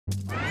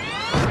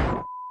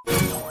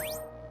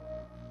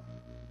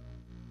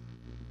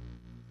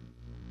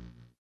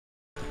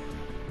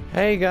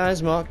Hey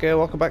guys, Mark here,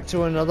 welcome back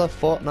to another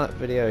Fortnite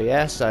video.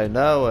 Yes, I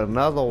know,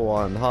 another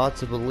one. Hard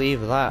to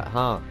believe that,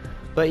 huh?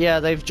 But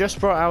yeah, they've just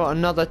brought out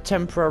another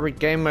temporary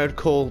game mode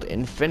called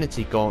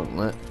Infinity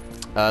Gauntlet.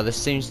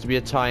 This seems to be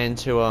a tie-in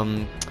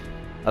to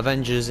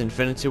Avengers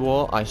Infinity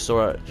War. I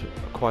saw it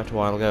quite a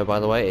while ago, by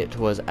the way. It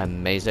was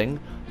amazing.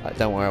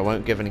 Don't worry, I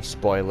won't give any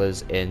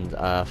spoilers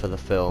for the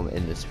film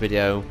in this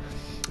video.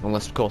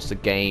 Unless, of course, the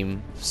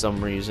game, for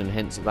some reason,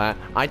 hints at that.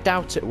 I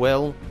doubt it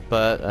will,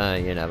 but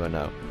you never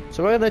know.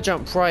 So we're going to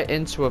jump right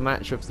into a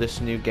match of this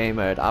new game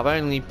mode. I've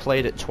only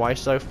played it twice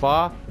so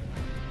far,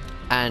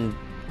 and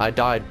I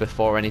died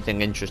before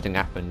anything interesting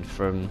happened.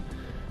 From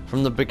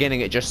the beginning,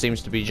 it just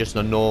seems to be just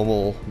a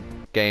normal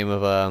game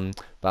of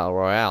Battle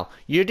Royale.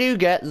 You do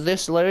get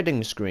this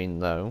loading screen,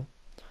 though,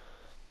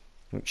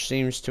 which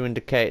seems to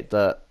indicate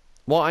that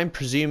what I'm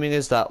presuming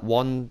is that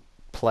one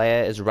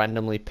player is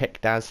randomly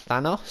picked as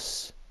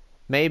Thanos,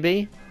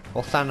 maybe?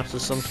 Or Thanos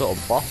is some sort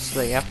of boss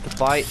that you have to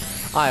fight.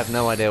 I have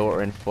no idea what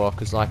we're in for,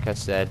 because like I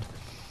said,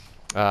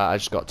 I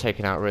just got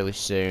taken out really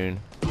soon.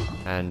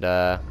 And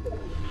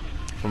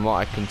from what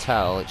I can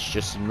tell, it's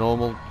just a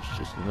normal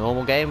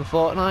game of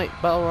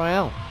Fortnite Battle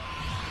Royale.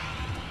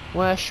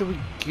 Where should we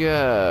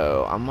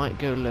go? I might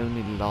go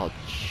Lonely Lodge.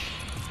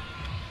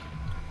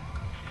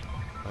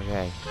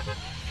 Okay.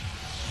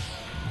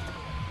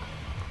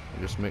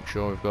 Just make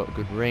sure we've got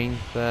good range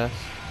first.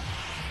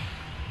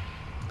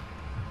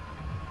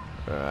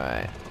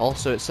 Right.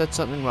 Also, it said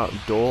something about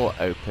door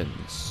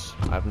opens.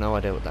 I have no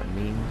idea what that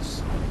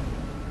means.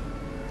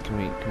 Can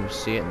we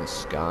see it in the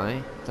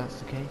sky, if that's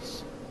the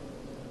case?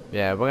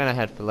 Yeah, we're gonna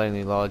head for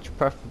Lonely Lodge,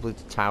 preferably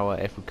the tower.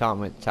 If we can't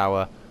make the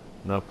tower,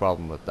 no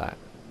problem with that.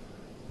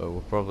 But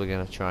we're probably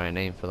gonna try and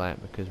aim for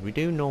that, because we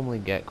do normally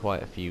get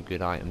quite a few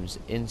good items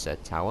in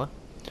said tower.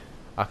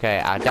 Okay,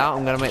 I doubt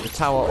I'm gonna make the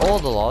tower or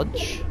the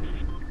lodge.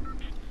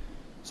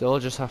 So we'll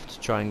just have to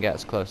try and get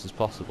as close as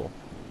possible.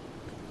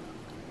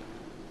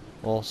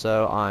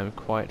 Also, I'm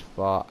quite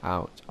far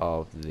out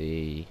of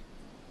the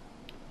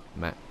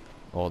map,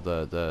 or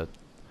the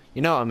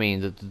you know what I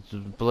mean, the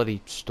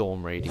bloody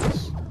storm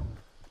radius.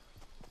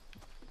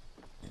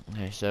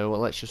 Okay, so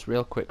let's just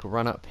real quick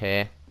run up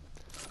here,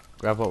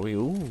 grab what we,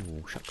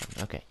 ooh,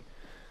 shotgun, okay.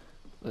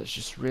 Let's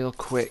just real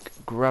quick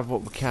grab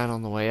what we can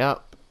on the way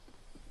up,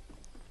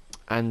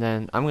 and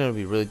then I'm gonna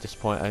be really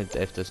disappointed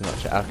if there's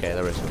not okay,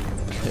 there is one.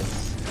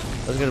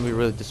 I was gonna be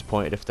really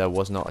disappointed if there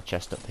was not a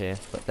chest up here,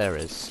 but there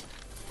is.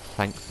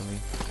 Thankfully.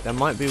 There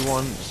might be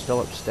one still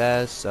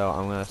upstairs, so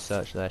I'm going to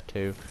search there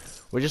too.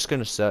 We're just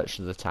going to search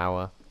the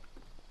tower.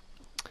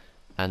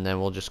 And then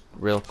we'll just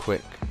real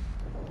quick,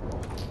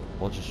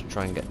 we'll just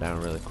try and get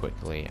down really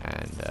quickly,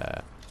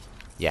 and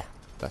yeah,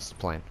 that's the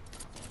plan.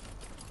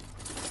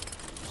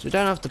 So we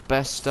don't have the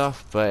best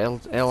stuff, but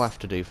it'll have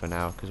to do for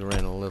now, because we're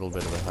in a little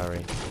bit of a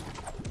hurry.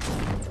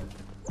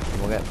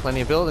 And we'll get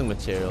plenty of building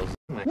materials.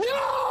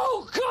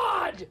 No,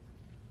 God!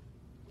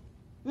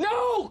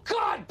 No,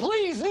 God,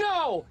 please,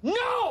 no!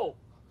 No!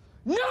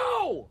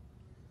 No!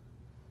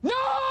 No!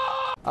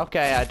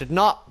 Okay, I did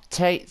not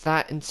take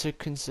that into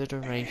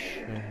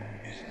consideration.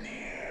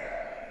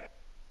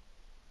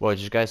 What,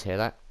 did you guys hear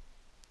that?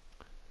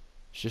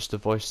 It's just a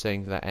voice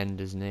saying that end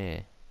is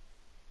near.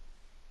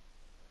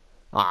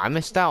 Ah, I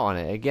missed out on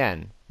it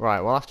again.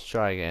 Right, we'll have to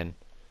try again.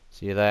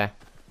 See you there.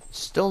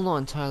 Still not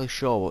entirely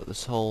sure what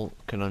this whole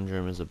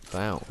conundrum is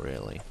about,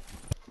 really.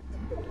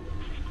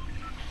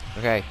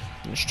 Okay,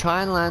 let's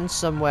try and land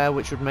somewhere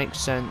which would make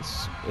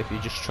sense if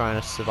you're just trying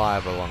to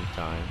survive a long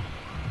time.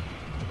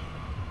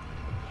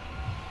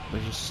 We're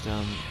just,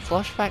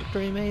 Flush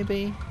Factory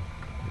maybe?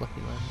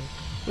 Lucky Landing?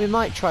 We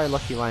might try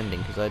Lucky Landing,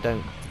 because I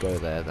don't go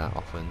there that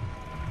often.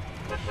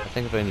 I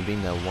think I've only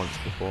been there once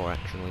before,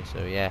 actually,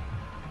 so yeah,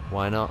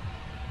 why not?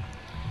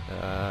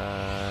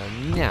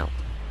 Now.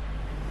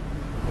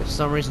 If for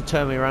some reason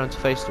turn me around to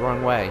face the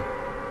wrong way.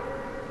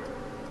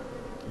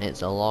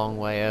 It's a long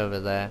way over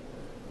there.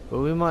 But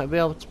we might be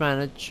able to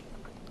manage,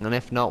 and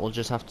if not, we'll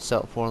just have to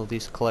settle for one of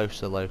these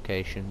closer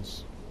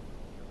locations.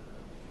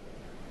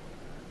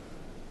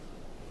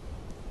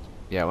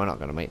 Yeah, we're not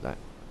going to make that.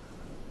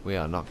 We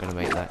are not going to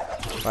make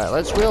that. Right,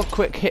 let's real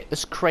quick hit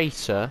this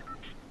crater,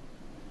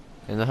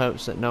 in the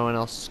hopes that no one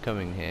else is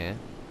coming here.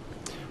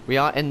 We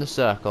are in the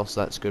circle,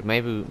 so that's good.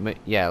 Maybe,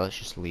 yeah, let's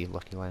just leave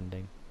Lucky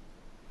Landing.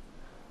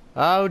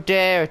 Oh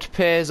dear, it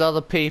appears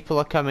other people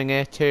are coming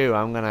here too.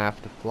 I'm going to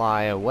have to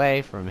fly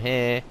away from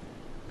here.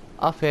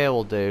 Up here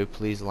will do.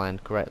 Please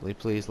land correctly.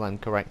 Please land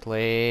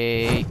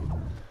correctly.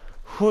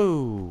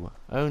 Whew.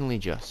 Only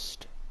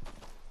just.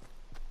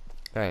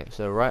 Okay,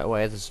 so right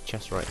away there's a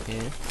chest right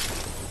here.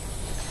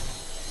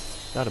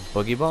 Is that a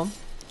buggy bomb?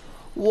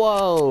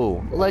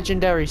 Whoa!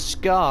 Legendary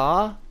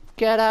Scar?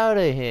 Get out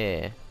of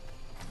here.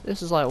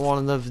 This is like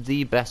one of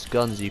the best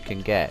guns you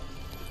can get.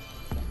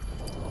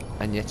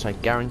 And yet I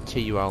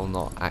guarantee you I will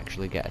not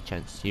actually get a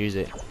chance to use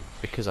it.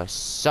 Because I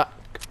suck.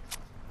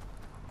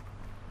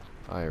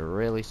 I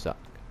really suck.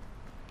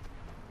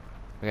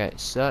 Okay,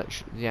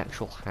 search the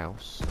actual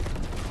house.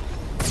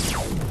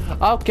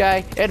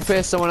 Okay, it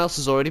appears someone else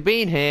has already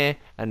been here,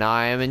 and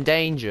I am in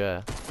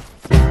danger.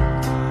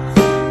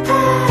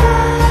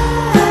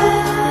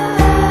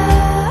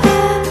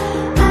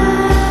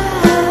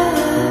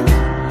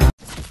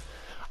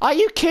 Are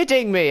you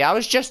kidding me? I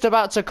was just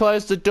about to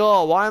close the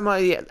door. Why am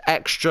I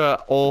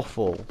extra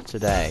awful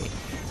today?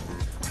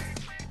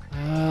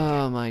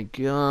 Oh my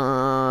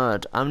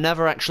god. I'm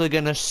never actually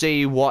gonna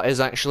see what is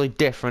actually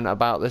different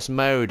about this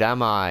mode,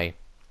 am I?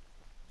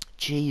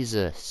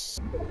 Jesus.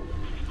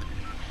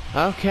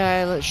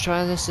 Okay, let's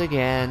try this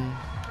again.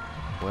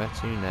 Where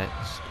to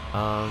next?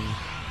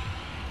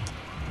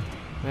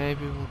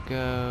 Maybe we'll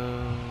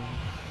go...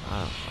 I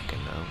don't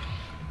fucking know.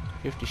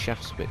 50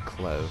 Shaft's a bit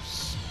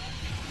close.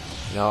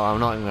 No, I'm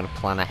not even going to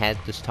plan ahead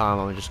this time.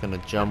 I'm just going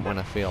to jump when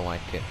I feel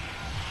like it.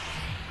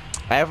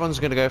 Everyone's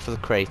going to go for the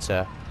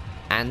crater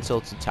and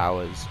tilted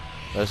towers.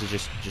 Those are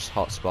just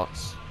hot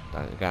spots.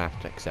 I'm going to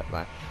have to accept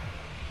that.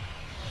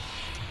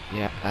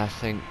 Yeah, I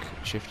think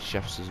Shifty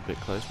Shafts is a bit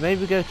close.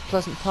 Maybe go to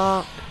Pleasant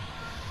Park?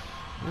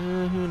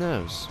 Who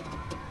knows?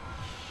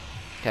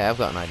 Okay, I've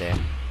got an idea.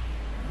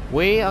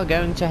 We are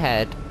going to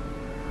head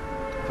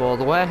for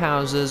the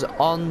warehouses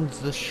on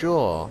the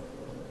shore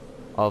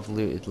of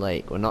Looted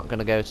Lake. We're not going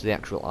to go to the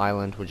actual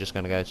island, we're just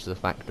going to go to the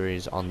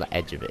factories on the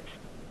edge of it.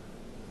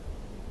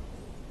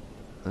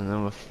 And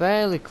then we're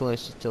fairly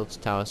close to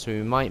Tilted Tower, so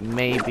we might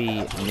maybe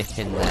nip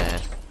in there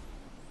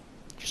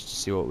just to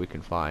see what we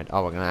can find.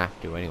 Oh, we're going to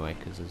have to anyway,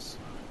 because there's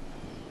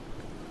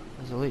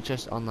a loot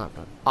chest on that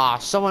boat. Ah,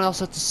 someone else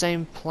had the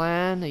same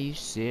plan? Are you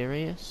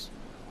serious?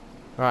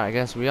 Right, I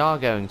guess we are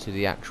going to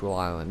the actual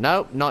island.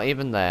 Nope, not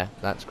even there.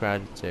 That's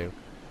crowded too.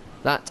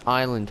 That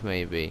island,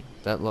 maybe.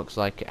 That looks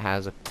like it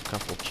has a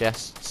couple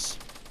chests.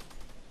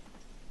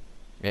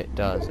 It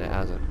does. It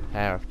has a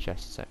pair of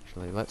chests,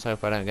 actually. Let's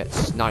hope I don't get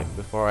sniped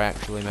before I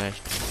actually manage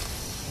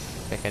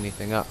to pick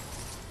anything up.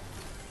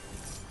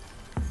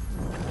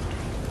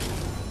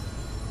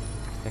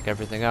 Pick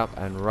everything up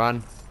and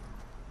run.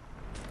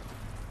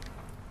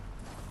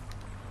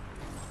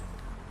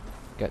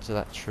 Get to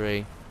that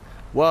tree.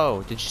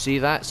 Whoa, did you see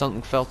that?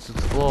 Something fell to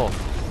the floor.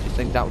 Do you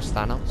think that was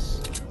Thanos?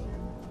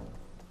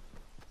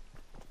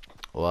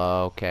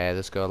 Whoa, okay,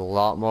 this got a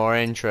lot more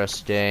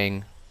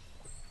interesting.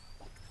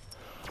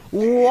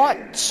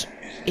 What?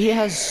 He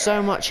has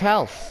so much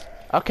health.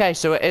 Okay,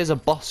 so it is a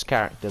boss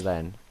character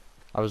then.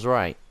 I was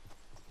right.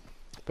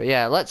 But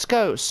yeah, let's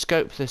go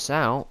scope this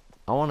out.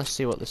 I want to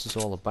see what this is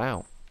all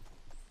about.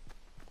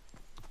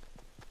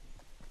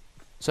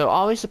 So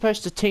are we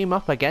supposed to team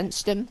up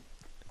against him?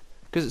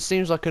 Because it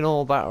seems like an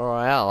all battle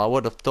royale. I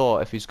would have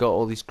thought if he's got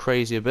all these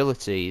crazy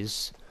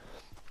abilities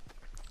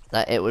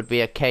that it would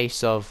be a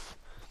case of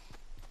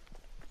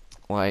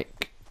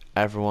like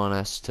everyone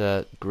has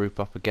to group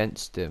up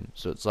against him.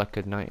 So it's like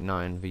a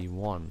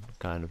 99v1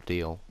 kind of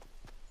deal.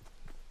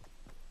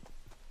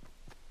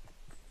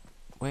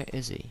 Where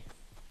is he?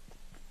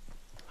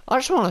 I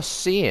just want to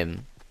see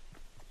him.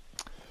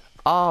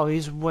 Oh,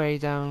 he's way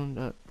down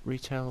at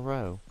Retail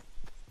Row.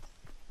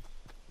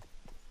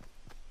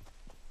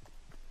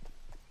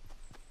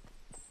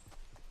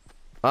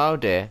 Oh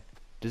dear.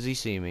 Does he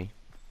see me?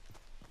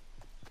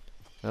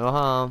 No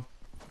harm.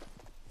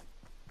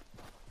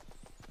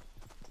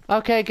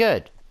 Okay,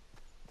 good.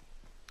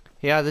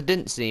 He either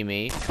didn't see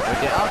me, or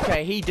did.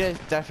 Okay, he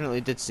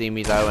definitely did see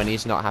me though, and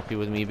he's not happy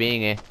with me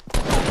being here.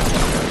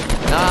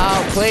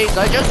 No, please,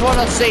 I just want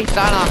to see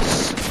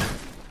Thanos.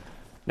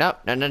 No,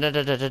 no, no, no,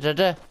 no, no, no,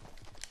 no.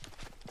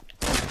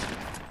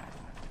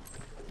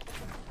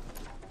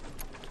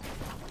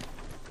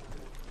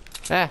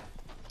 Eh.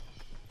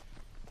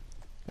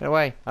 Get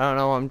away. I don't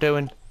know what I'm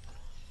doing.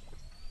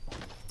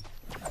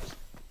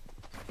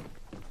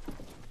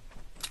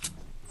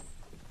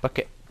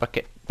 Bucket,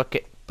 bucket,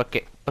 bucket,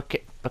 bucket,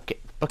 bucket, bucket,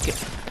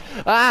 bucket.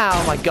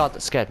 Ah, oh my god,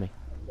 that scared me.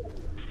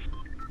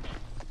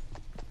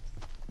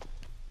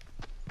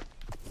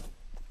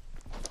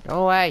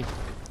 Go away.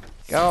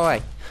 Go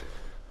away.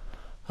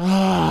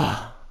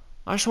 Ah,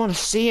 I just want to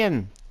see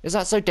him. Is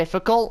that so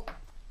difficult?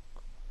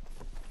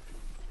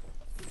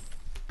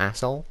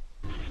 Asshole.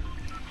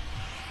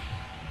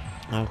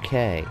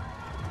 Okay,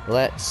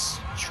 let's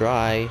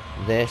try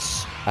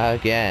this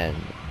again.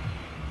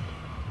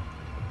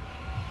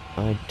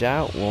 I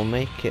doubt we'll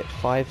make it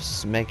 5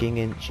 smegging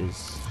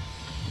inches.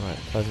 Right,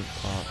 Pleasant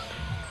Park.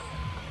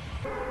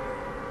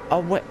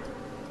 Oh wait,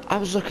 I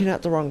was looking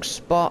at the wrong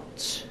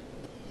spot.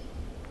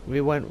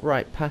 We went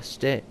right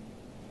past it.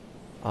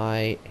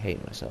 I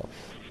hate myself.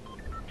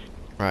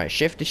 Right,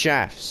 Shifty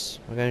Shafts.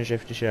 We're going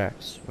Shifty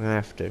Shafts. We're gonna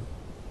have to.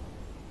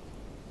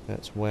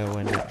 That's where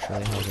we're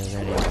naturally headed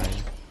anyway.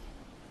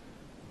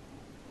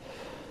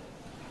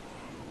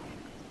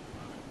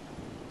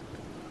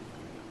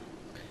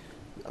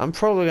 I'm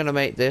probably going to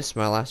make this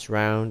my last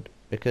round,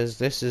 because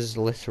this is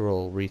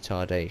literal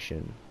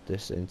retardation.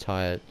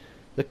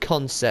 The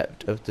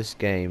concept of this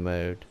game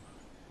mode.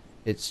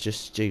 It's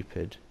just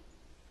stupid.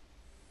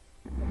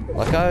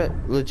 Like, I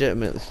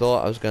legitimately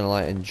thought I was going to,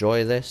 like,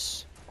 enjoy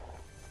this.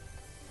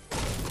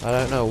 I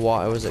don't know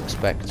what I was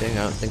expecting.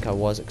 I don't think I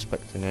was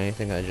expecting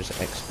anything. I just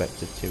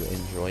expected to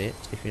enjoy it,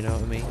 if you know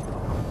what I mean.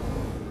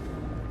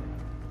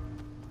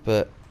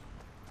 But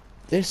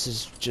this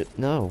is just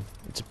no.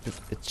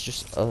 It's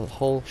just a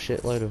whole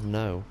shitload of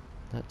no.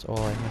 That's all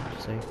I have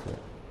to say for it.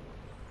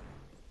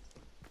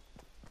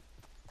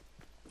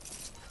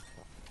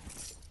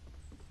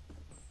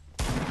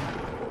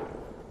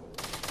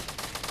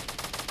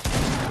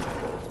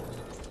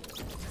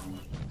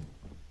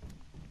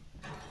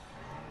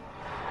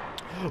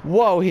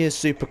 Whoa, he is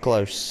super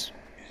close.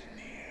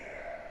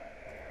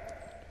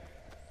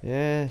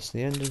 Yes,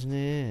 the end is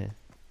near.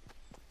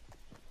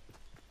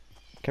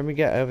 Can we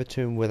get over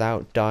to him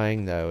without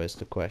dying, though, is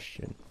the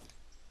question.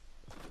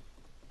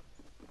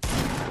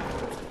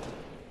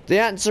 The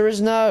answer is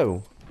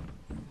no!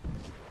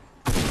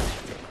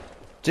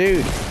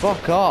 Dude,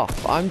 fuck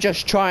off. I'm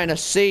just trying to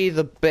see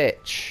the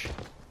bitch.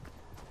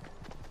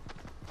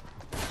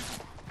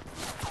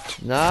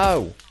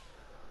 No!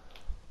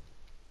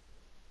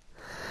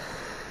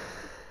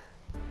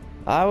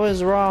 I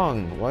was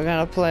wrong. We're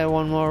gonna play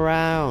one more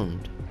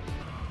round.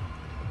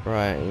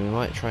 Right, we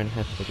might try and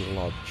head for the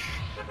lodge.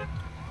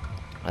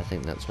 I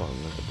think that's what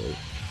I'm gonna do.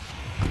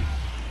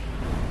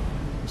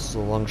 This is a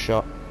long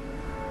shot.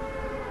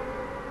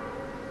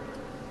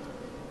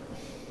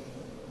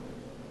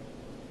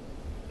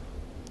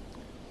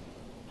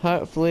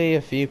 Hopefully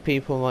a few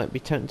people might be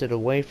tempted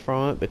away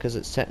from it because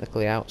it's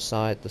technically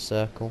outside the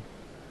circle.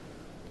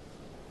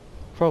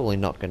 Probably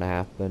not gonna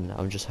happen,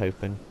 I'm just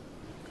hoping.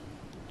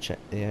 Check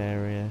the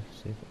area,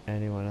 see if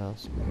anyone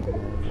else can get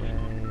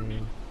away.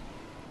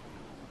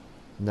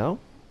 No?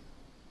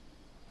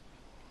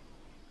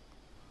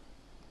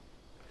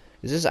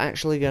 Is this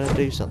actually gonna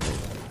do something?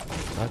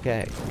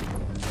 Okay.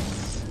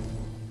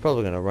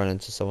 Probably gonna run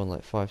into someone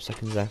like 5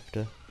 seconds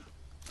after.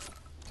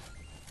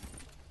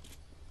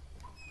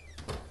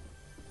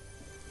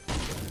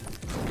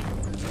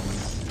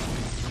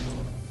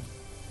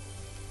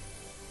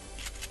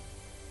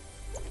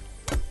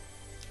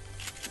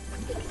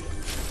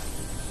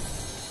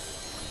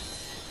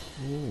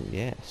 Ooh,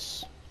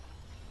 yes.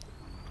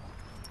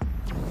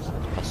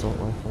 Assault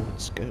rifle with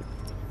scope.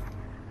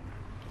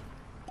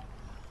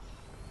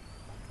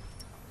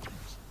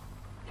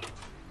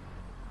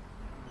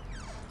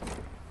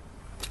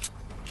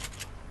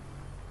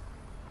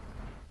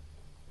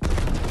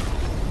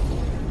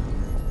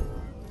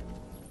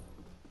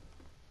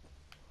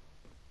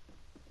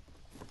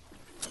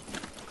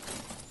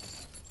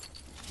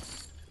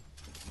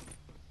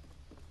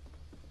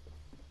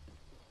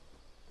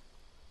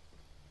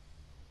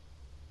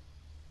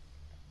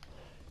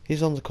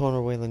 He's on the corner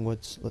of Wailing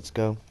Woods. Let's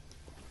go.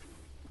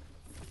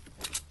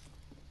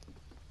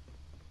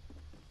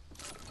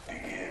 I'm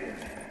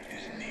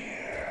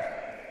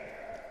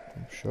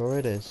sure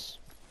it is.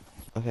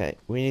 Okay,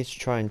 we need to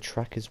try and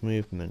track his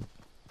movement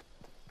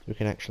so we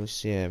can actually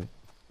see him.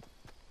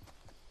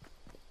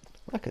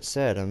 Like I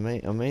said, I'm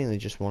mainly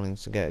just wanting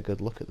to get a good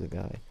look at the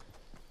guy.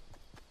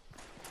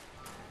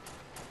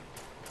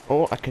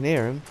 Oh, I can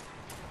hear him.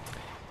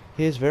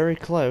 He is very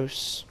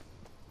close.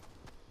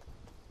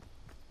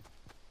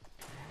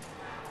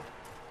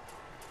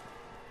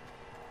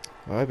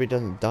 I hope he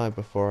doesn't die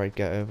before I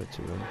get over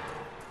to him.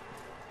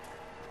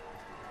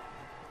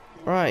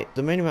 Right,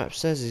 the minimap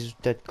says he's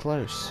dead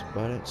close,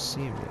 but I don't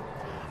see him yet.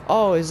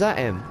 Oh, is that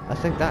him? I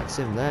think that's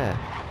him there.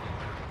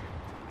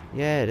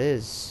 Yeah, it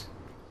is.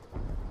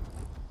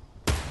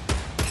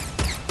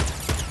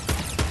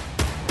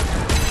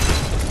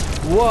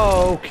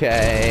 Whoa,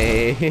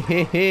 okay.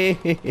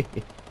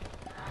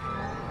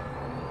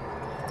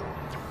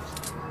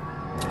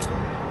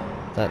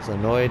 That's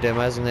annoyed him,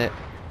 hasn't it?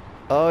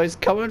 Oh, he's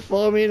coming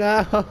for me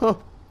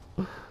now.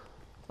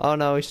 Oh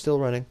no, he's still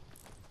running.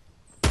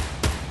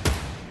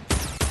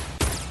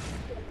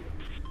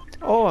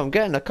 Oh, I'm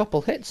getting a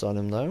couple hits on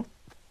him though.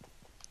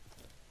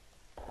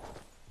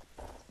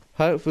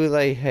 Hopefully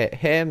they hit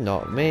him,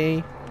 not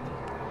me.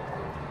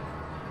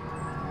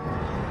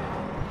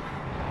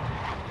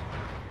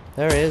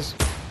 There he is.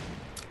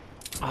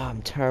 Oh,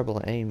 I'm terrible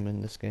at aim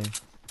in this game.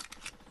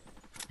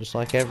 Just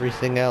like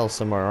everything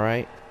else, am I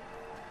right?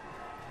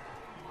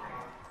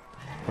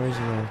 Where is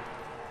he now?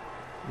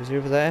 Is he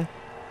over there?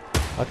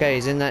 Okay,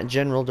 he's in that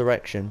general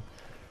direction.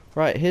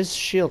 Right, his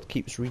shield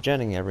keeps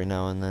regenning every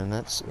now and then.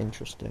 That's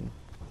interesting.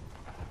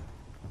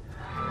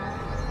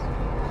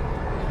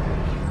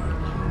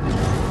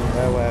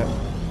 Where?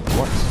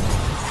 What?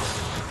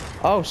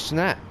 Oh,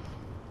 snap.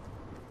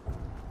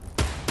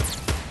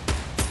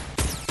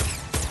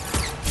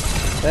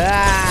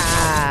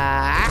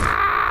 Ah!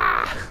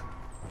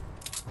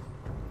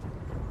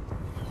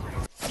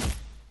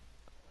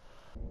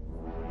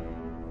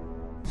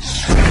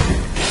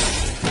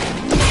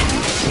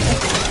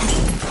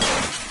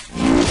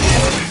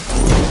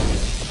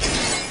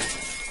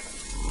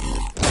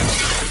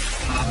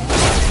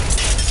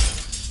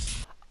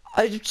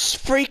 A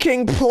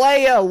freaking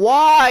player,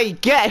 why?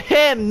 Get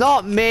him,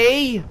 not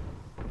me!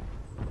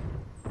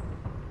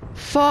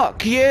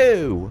 Fuck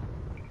you!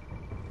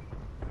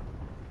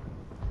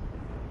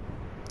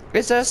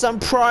 Is there some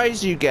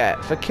prize you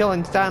get for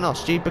killing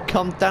Thanos? Do you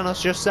become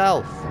Thanos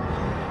yourself?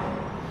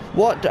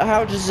 What?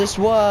 How does this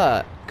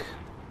work?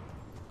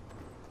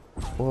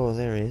 Oh,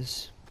 there he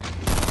is.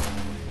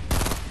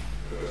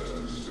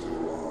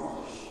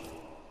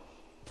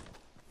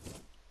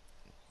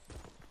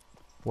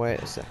 Wait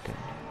a second.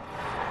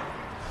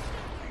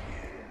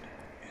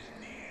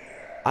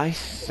 I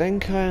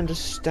think I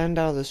understand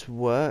how this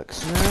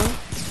works now.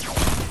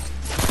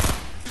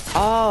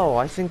 Oh,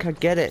 I think I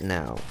get it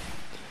now.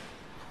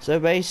 So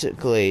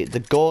basically, the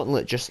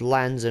gauntlet just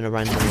lands in a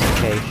random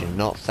location,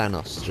 not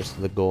Thanos,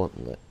 just the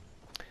gauntlet.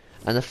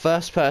 And the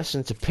first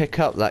person to pick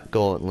up that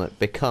gauntlet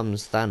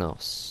becomes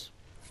Thanos.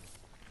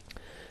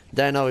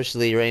 Then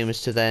obviously your aim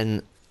is to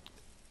then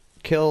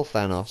kill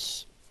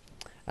Thanos,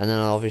 and then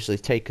obviously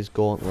take his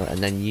gauntlet, and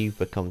then you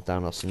become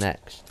Thanos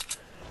next.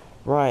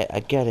 Right,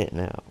 I get it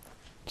now.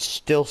 It's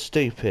still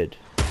stupid,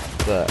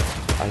 but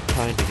I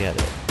kinda get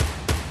it.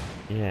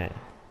 Yeah.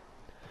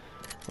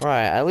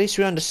 Right, at least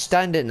we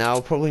understand it now.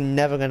 Probably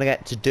never gonna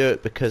get to do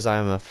it because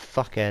I'm a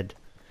fuckhead.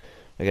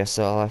 I guess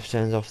I'll have to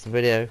end off the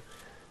video.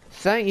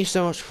 Thank you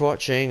so much for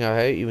watching. I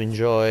hope you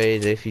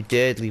enjoyed. If you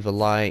did, leave a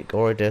like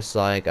or a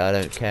dislike. I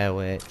don't care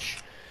which.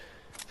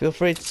 Feel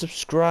free to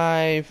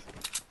subscribe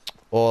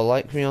or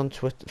like me on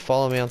Twitter.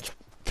 Follow me on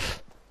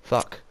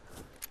fuck.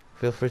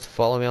 Feel free to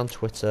follow me on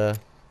Twitter.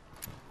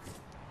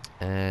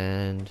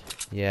 And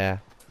yeah.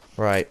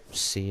 Right,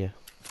 see ya.